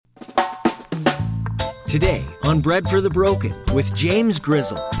Today on Bread for the Broken with James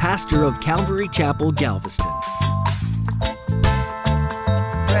Grizzle, pastor of Calvary Chapel, Galveston.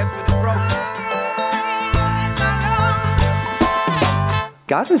 Bread for the broken.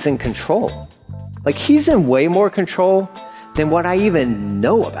 God is in control. Like, he's in way more control than what I even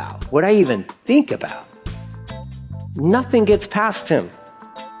know about, what I even think about. Nothing gets past him.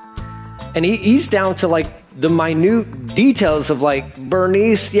 And he's down to like the minute details of like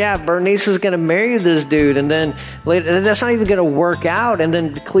Bernice is going to marry this dude. And then later, that's not even going to work out. And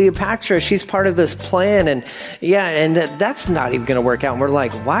then Cleopatra, she's part of this plan. And that's not even going to work out. And we're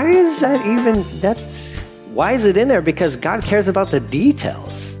like, why is it in there? Because God cares about the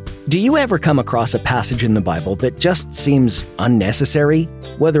details. Do you ever come across a passage in the Bible that just seems unnecessary?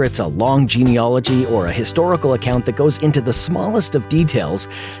 Whether it's a long genealogy or a historical account that goes into the smallest of details,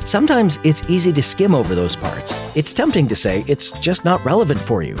 sometimes it's easy to skim over those parts. It's tempting to say it's just not relevant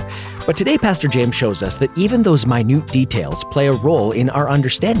for you. But today, Pastor James shows us that even those minute details play a role in our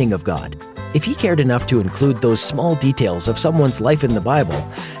understanding of God. If he cared enough to include those small details of someone's life in the Bible,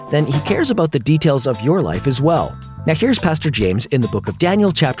 then he cares about the details of your life as well. Now here's Pastor James in the book of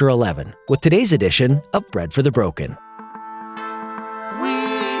Daniel chapter 11 with today's edition of Bread for the Broken. We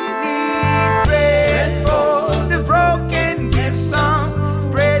need bread for the broken. Give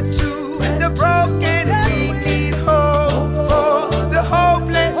some bread to the broken. We need hope for the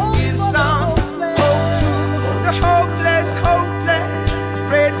hopeless. Give some hope to the hopeless.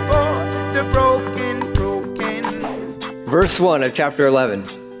 Bread for the broken. Verse 1 of chapter 11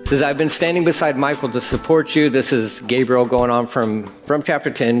 says, I've been standing beside Michael to support you. This is Gabriel going on from chapter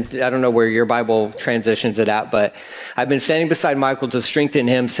 10. I don't know where your Bible transitions it at, but I've been standing beside Michael to strengthen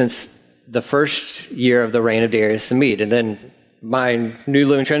him since the first year of the reign of Darius the Mede. And then my New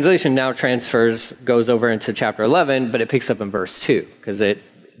Living Translation now goes over into chapter 11, but it picks up in verse 2 because it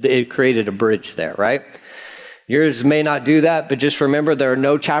created a bridge there, right? Yours may not do that, but just remember there are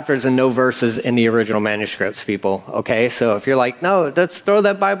no chapters and no verses in the original manuscripts, people, okay? So if you're like, no, let's throw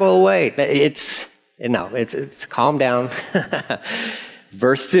that Bible away. It's calm down.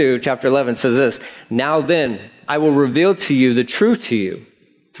 Verse 2, chapter 11 says this, Now then, I will reveal to you the truth to you.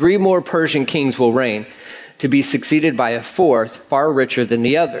 3 more Persian kings will reign, to be succeeded by a 4th, far richer than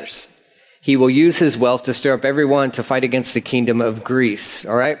the others. He will use his wealth to stir up everyone to fight against the kingdom of Greece,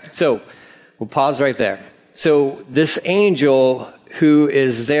 all right? So we'll pause right there. So this angel who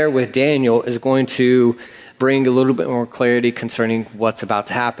is there with Daniel is going to bring a little bit more clarity concerning what's about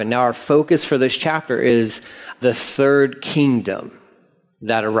to happen. Now, our focus for this chapter is the 3rd kingdom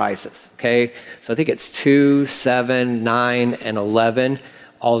that arises, okay? So I think it's 2, 7, 9, and 11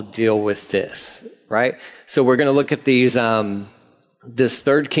 all deal with this, right? So we're going to look at these, this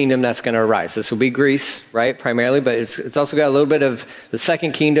 3rd kingdom that's going to arise. This will be Greece, right, primarily, but it's also got a little bit of the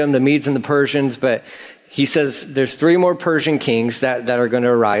 2nd kingdom, the Medes and the Persians, but he says there's 3 more Persian kings that are going to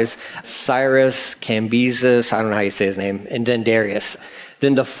arise. Cyrus, Cambyses, I don't know how you say his name, and then Darius.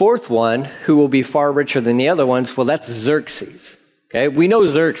 Then the 4th one, who will be far richer than the other ones, well, that's Xerxes. Okay, we know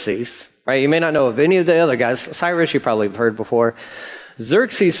Xerxes, right? You may not know of any of the other guys. Cyrus you probably have heard before.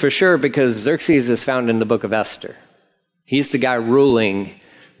 Xerxes for sure, because Xerxes is found in the book of Esther. He's the guy ruling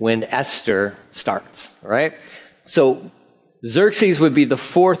when Esther starts, right? So Xerxes would be the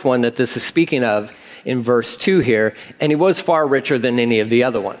 4th one that this is speaking of in verse 2 here, and he was far richer than any of the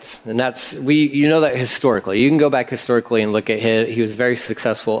other ones. And you know that historically. You can go back historically and look at he was very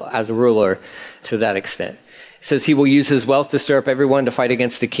successful as a ruler to that extent. It says he will use his wealth to stir up everyone to fight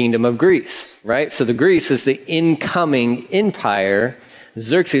against the kingdom of Greece, right? So the Greece is the incoming empire.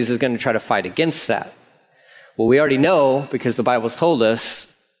 Xerxes is going to try to fight against that. Well, we already know, because the Bible's told us,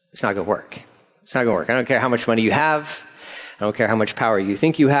 it's not going to work. It's not going to work. I don't care how much money you have. I don't care how much power you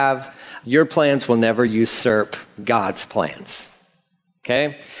think you have. Your plans will never usurp God's plans.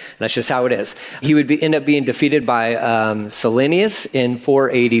 Okay? That's just how it is. He would end up being defeated by Selenius in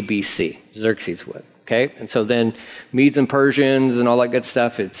 480 BC. Xerxes would. Okay? And so then Medes and Persians and all that good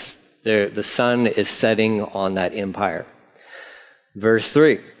stuff, the sun is setting on that empire. Verse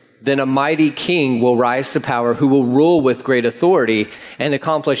 3. Then a mighty king will rise to power who will rule with great authority and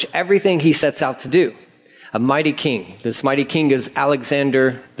accomplish everything he sets out to do. A mighty king. This mighty king is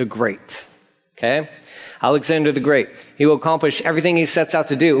Alexander the Great. Okay? Alexander the Great. He will accomplish everything he sets out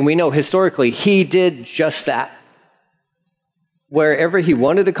to do. And we know historically he did just that. Wherever he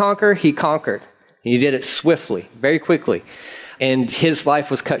wanted to conquer, he conquered. He did it swiftly, very quickly. And his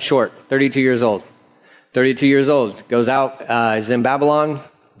life was cut short, 32 years old. 32 years old, goes out, is in Babylon,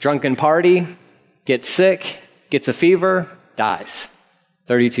 drunken party, gets sick, gets a fever, dies.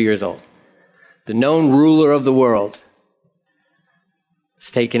 32 years old. The known ruler of the world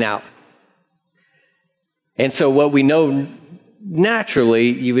is taken out. And so what we know naturally,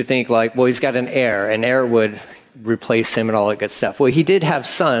 you would think like, well, he's got an heir would replace him and all that good stuff. Well, he did have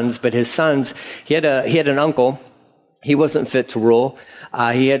sons, but his sons, he had an uncle. He wasn't fit to rule.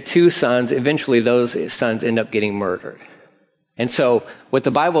 He had two sons. Eventually, those sons end up getting murdered. And so what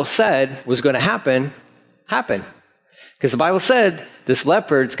the Bible said was going to happen, happened. Because the Bible said this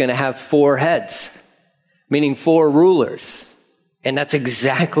leopard's going to have 4 heads, meaning 4 rulers. And that's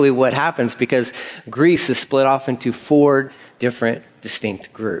exactly what happens, because Greece is split off into 4 different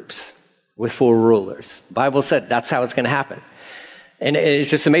distinct groups with 4 rulers. The Bible said that's how it's going to happen. And it's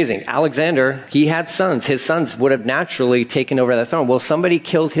just amazing. Alexander, he had sons. His sons would have naturally taken over that throne. Well, somebody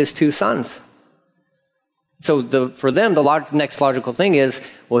killed his 2 sons. So for them, the next logical thing is,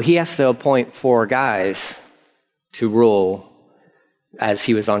 well, he has to appoint 4 guys to rule as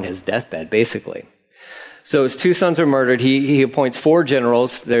he was on his deathbed, basically. So his 2 sons are murdered. He appoints 4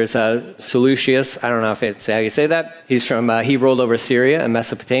 generals. There's Seleucus. I don't know if it's how you say that. He's from, he ruled over Syria and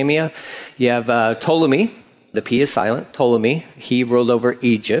Mesopotamia. You have Ptolemy. The P is silent. Ptolemy. He ruled over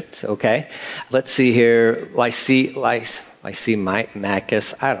Egypt. Okay. Let's see here. Lysimachus.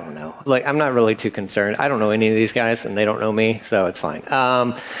 I don't know. I'm not really too concerned. I don't know any of these guys, and they don't know me, so it's fine.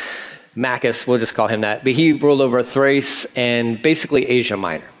 Macus, we'll just call him that. But he ruled over Thrace and basically Asia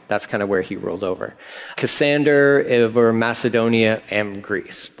Minor. That's kind of where he ruled over. Cassander over Macedonia and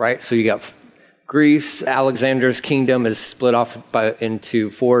Greece, right? So you got Greece. Alexander's kingdom is split off into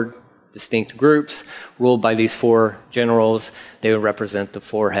 4 distinct groups, ruled by these 4 generals. They would represent the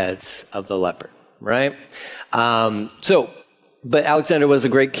 4 heads of the leopard, right? But Alexander was a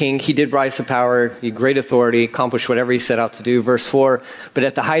great king. He did rise to power. He had great authority, accomplished whatever he set out to do. Verse 4, but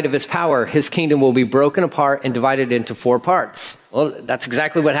at the height of his power, his kingdom will be broken apart and divided into 4 parts. Well, that's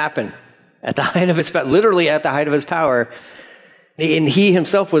exactly what happened. At the height of his power, literally at the height of his power. And he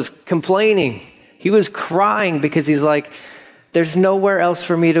himself was complaining. He was crying because he's like, there's nowhere else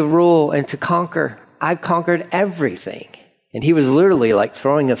for me to rule and to conquer. I've conquered everything. And he was literally like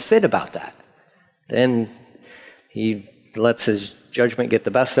throwing a fit about that. Then he lets his judgment get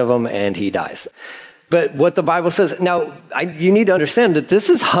the best of him, and he dies. But what the Bible says, now, you need to understand that this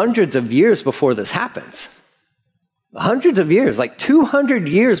is hundreds of years before this happens. Hundreds of years, like 200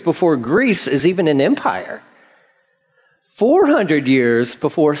 years before Greece is even an empire. 400 years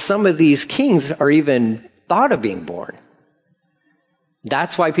before some of these kings are even thought of being born.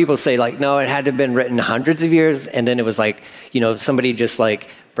 That's why people say, no, it had to have been written hundreds of years, and then it was somebody just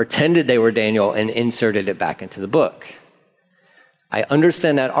pretended they were Daniel and inserted it back into the book. I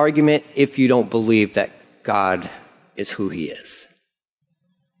understand that argument if you don't believe that God is who he is.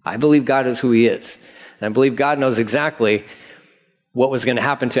 I believe God is who he is. And I believe God knows exactly what was going to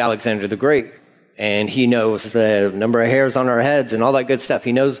happen to Alexander the Great. And he knows the number of hairs on our heads and all that good stuff.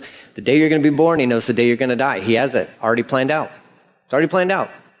 He knows the day you're going to be born. He knows the day you're going to die. He has it already planned out. It's already planned out.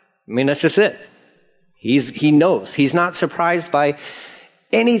 I mean, that's just it. He knows. He's not surprised by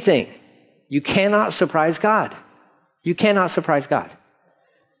anything. You cannot surprise God. You cannot surprise God,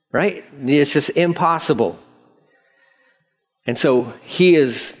 right? It's just impossible. And so he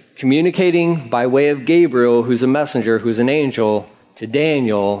is communicating by way of Gabriel, who's a messenger, who's an angel, to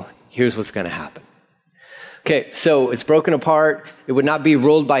Daniel. Here's what's going to happen. Okay, so it's broken apart. It would not be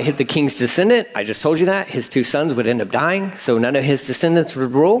ruled by the king's descendant. I just told you that. His 2 sons would end up dying, so none of his descendants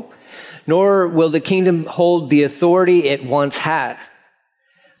would rule. Nor will the kingdom hold the authority it once had.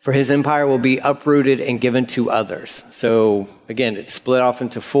 For his empire will be uprooted and given to others. So again, it's split off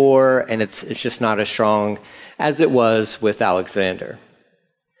into 4, and it's just not as strong as it was with Alexander.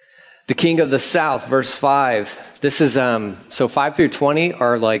 The king of the south, verse 5. This is so 5 through 20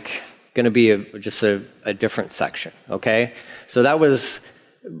 are going to be just a different section. Okay, so that was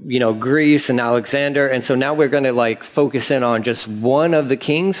Greece and Alexander, and so now we're going to focus in on just one of the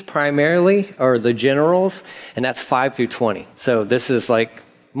kings primarily, or the generals, and that's 5 through 20. So this is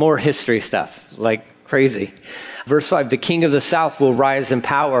more history stuff, crazy. Verse 5, the king of the south will rise in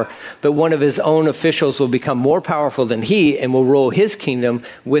power, but one of his own officials will become more powerful than he and will rule his kingdom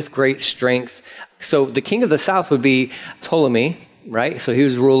with great strength. So the king of the south would be Ptolemy, right? So he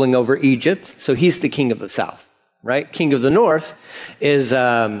was ruling over Egypt. So he's the king of the south, right? King of the north is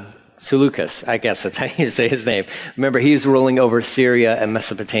Seleucus, I guess that's how you say his name. Remember, he's ruling over Syria and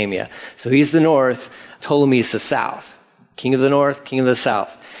Mesopotamia. So he's the north, Ptolemy's the south. King of the north, king of the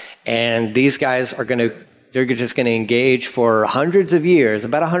south. And these guys they're just going to engage for hundreds of years,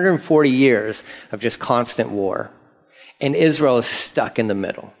 about 140 years of just constant war. And Israel is stuck in the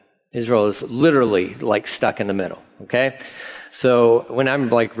middle. Israel is literally stuck in the middle, okay? So when I'm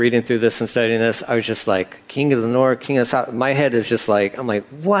like reading through this and studying this, I was just like, King of the North, King of the South. My head is just like, I'm like,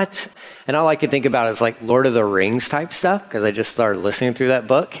 what? And all I could think about is like Lord of the Rings type stuff, because I just started listening through that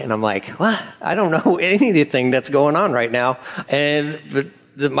book, and I'm like, what? I don't know anything that's going on right now. And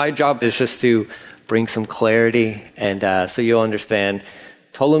my job is just to bring some clarity, and so you'll understand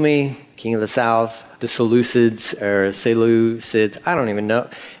Ptolemy, King of the South, the Seleucids or Seleucids, I don't even know.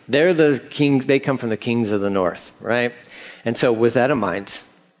 They're the kings, they come from the kings of the north, right? And so with that in mind,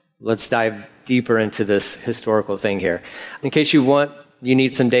 let's dive deeper into this historical thing here. In case you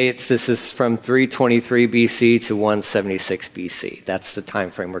need some dates, this is from 323 BC to 176 BC. That's the time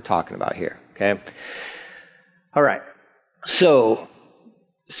frame we're talking about here, okay? All right. So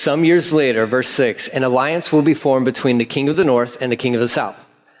some years later, verse 6, an alliance will be formed between the king of the north and the king of the south.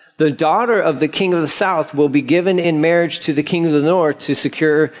 The daughter of the king of the south will be given in marriage to the king of the north to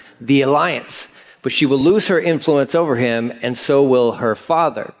secure the alliance, but she will lose her influence over him, and so will her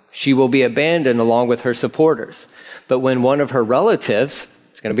father. She will be abandoned along with her supporters. But when one of her relatives,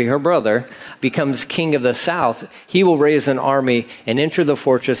 it's going to be her brother, becomes king of the south, he will raise an army and enter the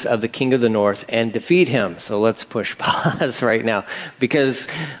fortress of the king of the north and defeat him. So let's push pause right now, because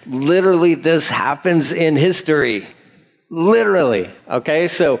literally this happens in history. Literally. Okay,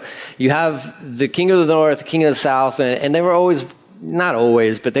 so you have the king of the north, the king of the south, and they were always, not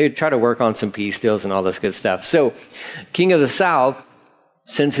always, but they try to work on some peace deals and all this good stuff. So king of the south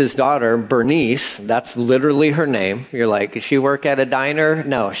sends his daughter, Bernice, that's literally her name. You're like, does she work at a diner?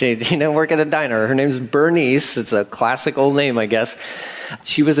 No, she didn't work at a diner. Her name's Bernice. It's a classic old name, I guess.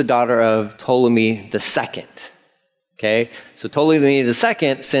 She was a daughter of Ptolemy II. Okay, so Ptolemy II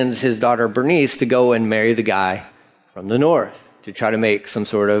sends his daughter Bernice to go and marry the guy from the north, to try to make some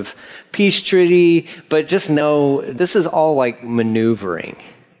sort of peace treaty. But just know, this is all like maneuvering,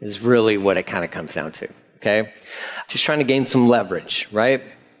 is really what it kind of comes down to, okay? Just trying to gain some leverage, right?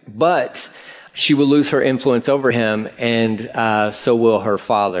 But she will lose her influence over him, and so will her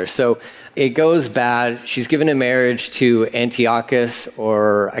father. So it goes bad. She's given in marriage to Antiochus,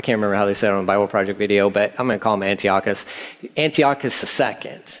 or I can't remember how they said it on the Bible Project video, but I'm going to call him Antiochus. Antiochus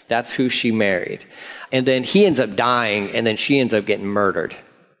II, that's who she married. And then he ends up dying, and then she ends up getting murdered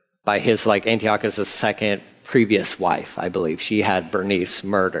by his, like, Antiochus II previous wife, I believe. She had Bernice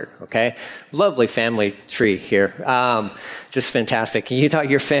murdered, okay? Lovely family tree here. Just fantastic. You thought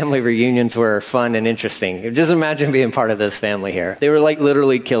your family reunions were fun and interesting. Just imagine being part of this family here. They were, like,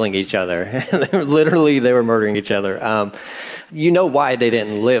 literally killing each other. They were murdering each other. You know why they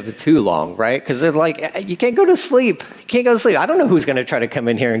didn't live too long, right? Because they're like, you can't go to sleep. You can't go to sleep. I don't know who's going to try to come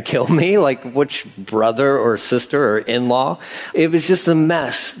in here and kill me, like which brother or sister or in-law. It was just a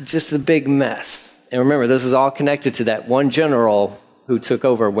mess, just a big mess. And remember, this is all connected to that one general who took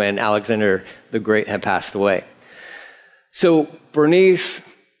over when Alexander the Great had passed away. So Bernice,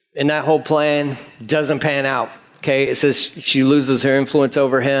 in that whole plan, doesn't pan out. Okay, it says she loses her influence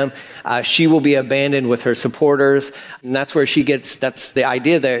over him. She will be abandoned with her supporters. And that's where that's the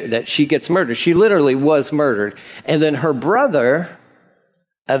idea there, that she gets murdered. She literally was murdered. And then her brother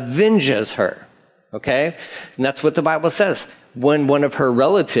avenges her. Okay, and that's what the Bible says. When one of her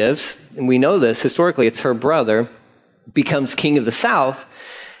relatives, and we know this historically, it's her brother, becomes king of the south,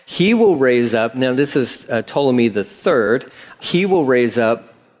 he will raise up, now this is Ptolemy III, he will raise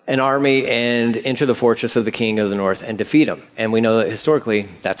up an army and enter the fortress of the king of the north and defeat him. And we know that historically,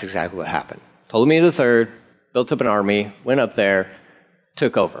 that's exactly what happened. Ptolemy III built up an army, went up there,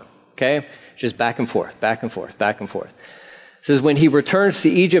 took over. Okay? Just back and forth, back and forth, back and forth. It says, when he returns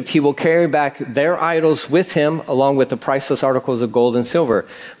to Egypt, he will carry back their idols with him, along with the priceless articles of gold and silver.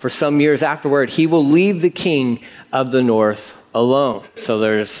 For some years afterward, he will leave the king of the north alone. So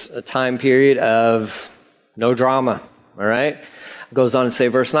there's a time period of no drama, all right? Goes on to say,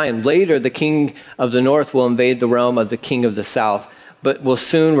 verse 9, later the king of the north will invade the realm of the king of the south, but will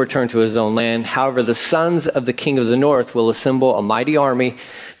soon return to his own land. However, the sons of the king of the north will assemble a mighty army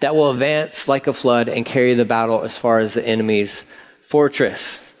that will advance like a flood and carry the battle as far as the enemy's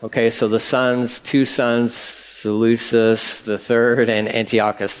fortress. Okay, so the sons, two sons, Seleucus III and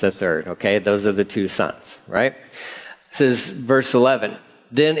Antiochus III. Okay, those are the two sons, right? It says, verse 11,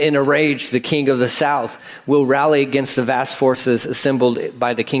 then in a rage, the king of the south will rally against the vast forces assembled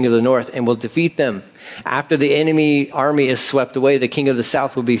by the king of the north and will defeat them. After the enemy army is swept away, the king of the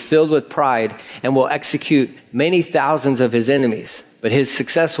south will be filled with pride and will execute many thousands of his enemies. But his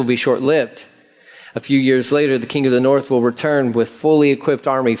success will be short-lived. A few years later, the king of the north will return with fully equipped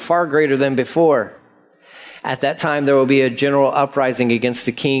army far greater than before. At that time, there will be a general uprising against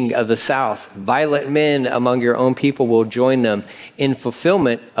the king of the south. Violent men among your own people will join them in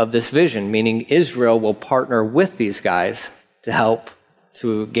fulfillment of this vision, meaning Israel will partner with these guys to help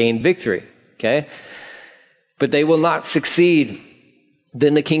to gain victory, okay? But they will not succeed.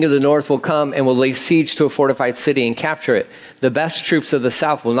 Then the king of the north will come and will lay siege to a fortified city and capture it. The best troops of the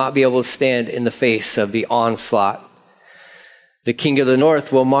south will not be able to stand in the face of the onslaught. The king of the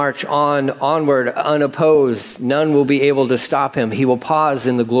north will march onward unopposed. None will be able to stop him. He will pause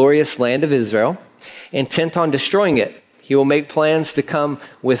in the glorious land of Israel, intent on destroying it. He will make plans to come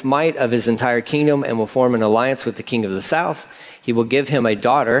with might of his entire kingdom and will form an alliance with the king of the south. He will give him a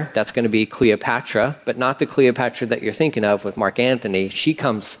daughter. That's going to be Cleopatra, but not the Cleopatra that you're thinking of with Mark Antony. She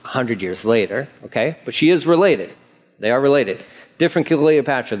comes 100 years later, okay? But she is related. They are related. Different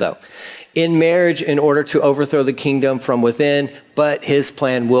Cleopatra, though. In marriage in order to overthrow the kingdom from within, but his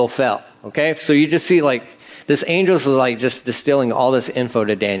plan will fail, okay? So you just see like this angel is like just distilling all this info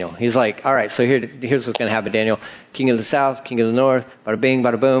to Daniel. He's like, all right, so here's what's going to happen, Daniel. King of the south, king of the north, bada bing,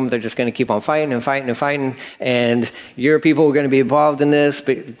 bada boom. They're just going to keep on fighting and fighting and fighting. And your people are going to be involved in this,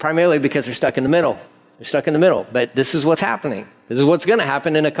 but primarily because they're stuck in the middle. They're stuck in the middle. But this is what's happening. This is what's going to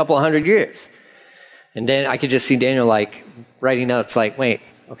happen in a couple of 100 years. And then I could just see Daniel like writing notes like, wait,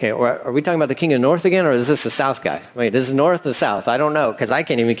 okay, are we talking about the king of the north again, or is this the south guy? Wait, this is north or south? I don't know, because I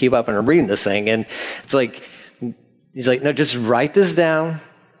can't even keep up and I'm reading this thing. And it's like, he's like, no, just write this down.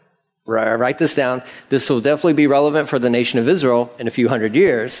 Write this down. This will definitely be relevant for the nation of Israel in a few hundred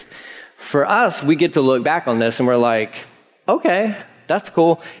years. For us, we get to look back on this and we're like, okay, that's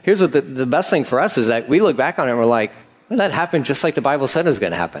cool. Here's what the best thing for us is that we look back on it and we're like, well, that happened just like the Bible said it was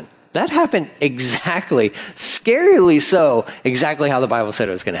going to happen. That happened exactly, scarily so, exactly how the Bible said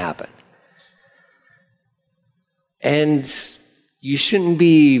it was going to happen. And you shouldn't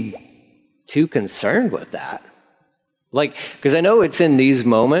be too concerned with that. Like, because I know it's in these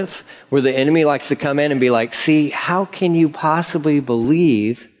moments where the enemy likes to come in and be like, see, how can you possibly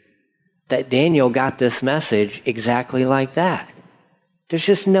believe that Daniel got this message exactly like that? There's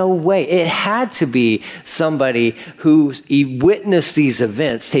just no way. It had to be somebody who witnessed these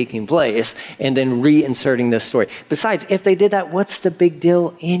events taking place and then reinserting this story. Besides, if they did that, what's the big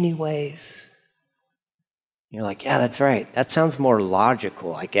deal anyways? You're like, yeah, that's right. That sounds more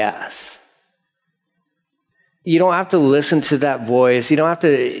logical, I guess. You don't have to listen to that voice. You don't have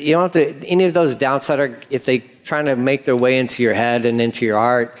to, any of those doubts that are, if they trying to make their way into your head and into your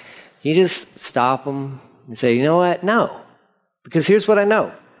heart, you just stop them and say, you know what? No. Because here's what I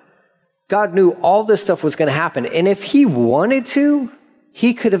know. God knew all this stuff was going to happen. And if he wanted to,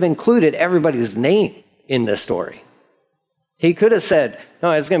 he could have included everybody's name in this story. He could have said, no,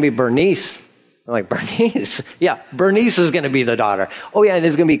 it's going to be Bernice. I'm like, Bernice? Yeah, Bernice is going to be the daughter. Oh, yeah, and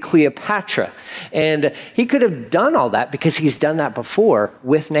it's going to be Cleopatra. And he could have done all that because he's done that before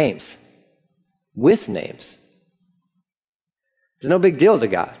with names. With names. It's no big deal to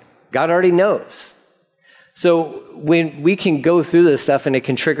God. God already knows. So when we can go through this stuff and it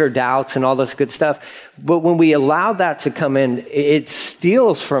can trigger doubts and all this good stuff, but when we allow that to come in, it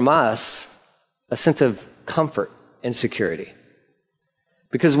steals from us a sense of comfort and security.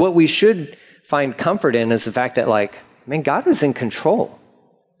 Because what we should find comfort in is the fact that, like, man, God is in control.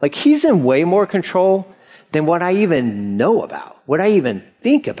 Like, he's in way more control than what I even know about, what I even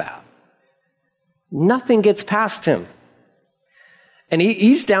think about. Nothing gets past him. And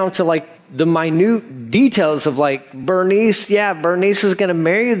he's down to like the minute details of like Bernice is going to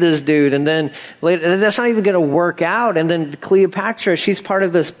marry this dude. And then later, that's not even going to work out. And then Cleopatra, she's part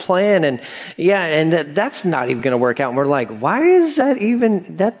of this plan. And that's not even going to work out. And we're like, why is it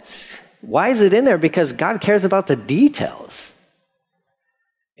in there? Because God cares about the details.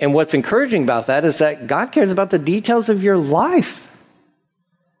 And what's encouraging about that is that God cares about the details of your life.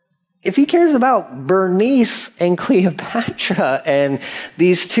 If he cares about Bernice and Cleopatra and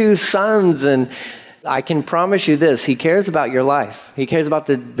these two sons, and I can promise you this, he cares about your life. He cares about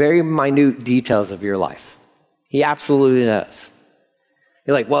the very minute details of your life. He absolutely does.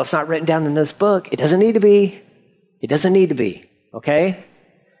 You're like, well, it's not written down in this book. It doesn't need to be. It doesn't need to be, okay?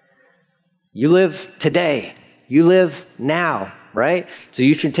 You live today. You live now, right? So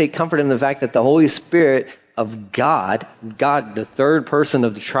you should take comfort in the fact that the Holy Spirit of God, the third person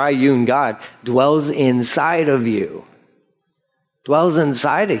of the triune God, dwells inside of you. Dwells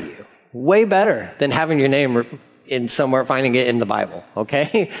inside of you. Way better than having your name in somewhere, finding it in the Bible,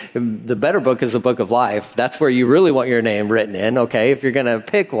 okay? The better book is the book of life. That's where you really want your name written in, okay? If you're going to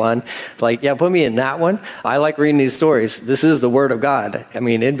pick one, like, yeah, put me in that one. I like reading these stories. This is the Word of God. I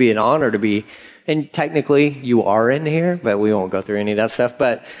mean, it'd be an honor to be, and technically you are in here, but we won't go through any of that stuff.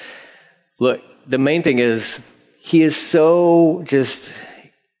 But look, the main thing is he's so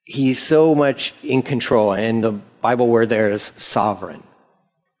much in control. And the Bible word there is sovereign.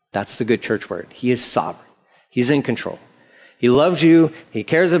 That's the good church word. He is sovereign. He's in control. He loves you. He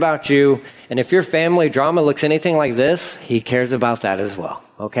cares about you. And if your family drama looks anything like this, he cares about that as well.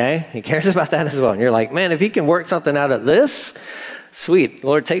 Okay? He cares about that as well. And you're like, man, if he can work something out of this, sweet.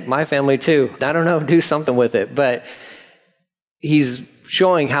 Lord, take my family too. I don't know, do something with it. But he's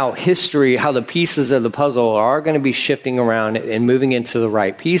showing how history, how the pieces of the puzzle are going to be shifting around and moving into the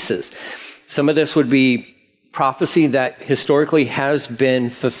right pieces. Some of this would be prophecy that historically has been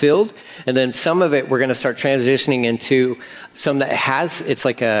fulfilled. And then some of it we're going to start transitioning into some that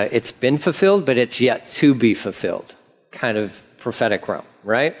it's been fulfilled, but it's yet to be fulfilled. Kind of prophetic realm,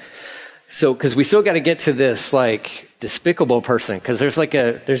 right? So, because we still got to get to this like despicable person, because there's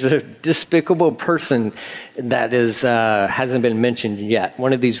a despicable person that hasn't been mentioned yet.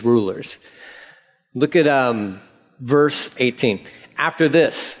 One of these rulers. Look at verse 18. After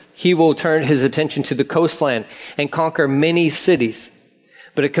this, he will turn his attention to the coastland and conquer many cities.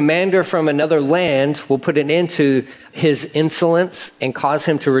 But a commander from another land will put an end to his insolence and cause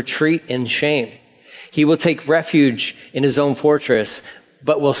him to retreat in shame. He will take refuge in his own fortress,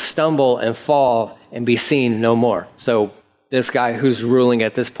 but will stumble and fall and be seen no more. So this guy who's ruling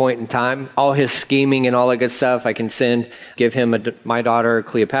at this point in time, all his scheming and all that good stuff, I can give him my daughter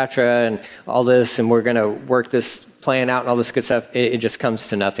Cleopatra and all this, and we're going to work this plan out and all this good stuff. It just comes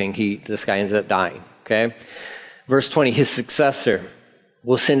to nothing. This guy ends up dying, okay? Verse 20, his successor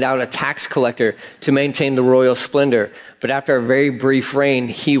will send out a tax collector to maintain the royal splendor, but after a very brief reign,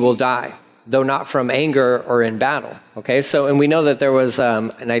 he will die, though not from anger or in battle. Okay, so, and we know that there was,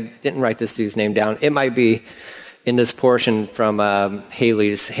 and I didn't write this dude's name down. It might be in this portion from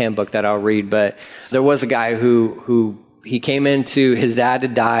Haley's handbook that I'll read, but there was a guy who he came into, his dad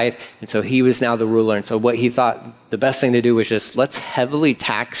had died, and so he was now the ruler. And so what he thought the best thing to do was just, let's heavily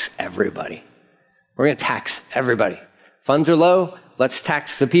tax everybody. We're going to tax everybody. Funds are low, let's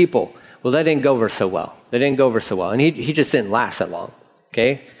tax the people. Well, that didn't go over so well. And he just didn't last that long,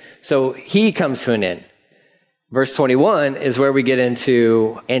 okay? So he comes to an end. Verse 21 is where we get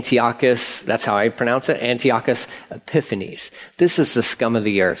into Antiochus, that's how I pronounce it, Antiochus Epiphanes. This is the scum of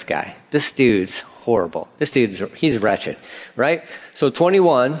the earth guy. This dude's horrible. He's wretched, right? So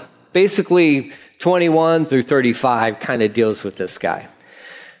 21, basically 21 through 35 kind of deals with this guy.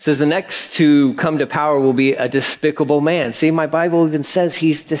 It says the next to come to power will be a despicable man. See, my Bible even says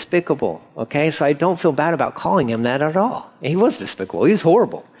he's despicable, okay? So I don't feel bad about calling him that at all. He was despicable. He's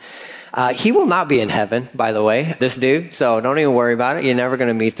horrible. He will not be in heaven, by the way, this dude. So don't even worry about it. You're never going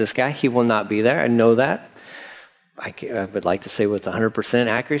to meet this guy. He will not be there. I know that. I would like to say with 100%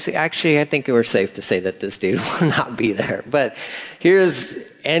 accuracy. Actually, I think we're safe to say that this dude will not be there. But here's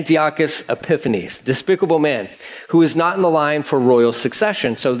Antiochus Epiphanes, despicable man, who is not in the line for royal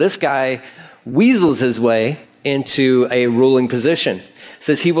succession. So this guy weasels his way into a ruling position. It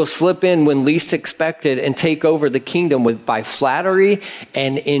says he will slip in when least expected and take over the kingdom by flattery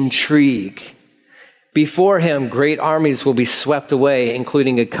and intrigue. Before him, great armies will be swept away,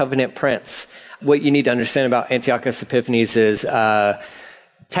 including a covenant prince. What you need to understand about Antiochus Epiphanes is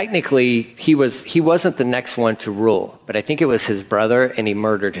technically he wasn't the next one to rule, but I think it was his brother, and he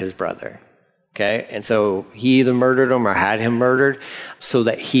murdered his brother. Okay, and so he either murdered him or had him murdered so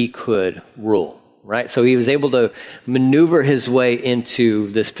that he could rule. Right? So he was able to maneuver his way into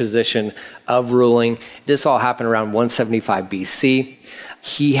this position of ruling. This all happened around 175 BC.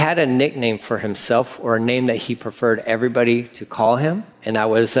 He had a nickname for himself, or a name that he preferred everybody to call him, and that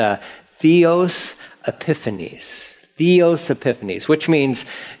was Theos Epiphanes. Theos Epiphanes, which means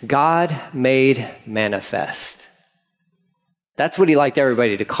God made manifest. That's what he liked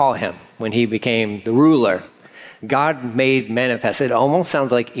everybody to call him when he became the ruler. God made manifest. It almost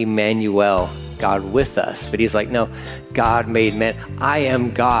sounds like Emmanuel, God with us. But he's like, no, God made man. I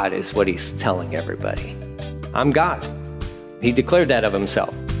am God is what he's telling everybody. I'm God. He declared that of himself.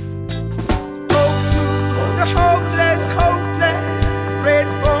 The hopeless, bread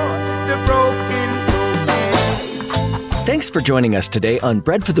for the broken. Thanks for joining us today on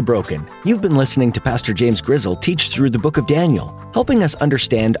Bread for the Broken. You've been listening to Pastor James Grizzle teach through the book of Daniel, helping us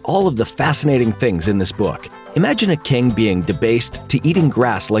understand all of the fascinating things in this book. Imagine a king being debased to eating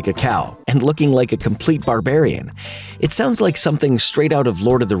grass like a cow and looking like a complete barbarian. It sounds like something straight out of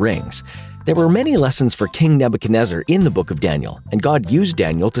Lord of the Rings. There were many lessons for King Nebuchadnezzar in the book of Daniel, and God used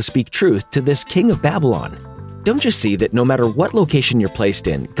Daniel to speak truth to this king of Babylon. Don't you see that no matter what location you're placed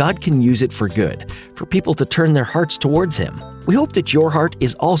in, God can use it for good, for people to turn their hearts towards Him? We hope that your heart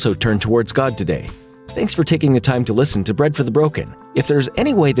is also turned towards God today. Thanks for taking the time to listen to Bread for the Broken. If there's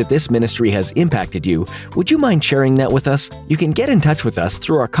any way that this ministry has impacted you, would you mind sharing that with us? You can get in touch with us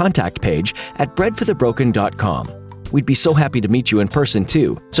through our contact page at breadforthebroken.com. We'd be so happy to meet you in person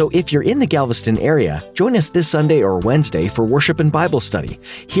too. So if you're in the Galveston area, join us this Sunday or Wednesday for worship and Bible study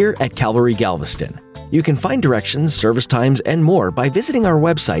here at Calvary Galveston. You can find directions, service times, and more by visiting our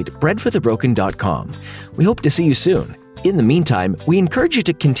website, breadforthebroken.com. We hope to see you soon. In the meantime, we encourage you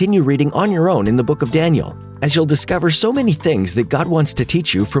to continue reading on your own in the book of Daniel, as you'll discover so many things that God wants to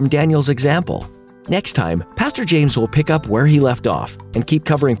teach you from Daniel's example. Next time, Pastor James will pick up where he left off and keep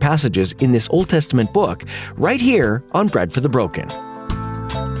covering passages in this Old Testament book right here on Bread for the Broken.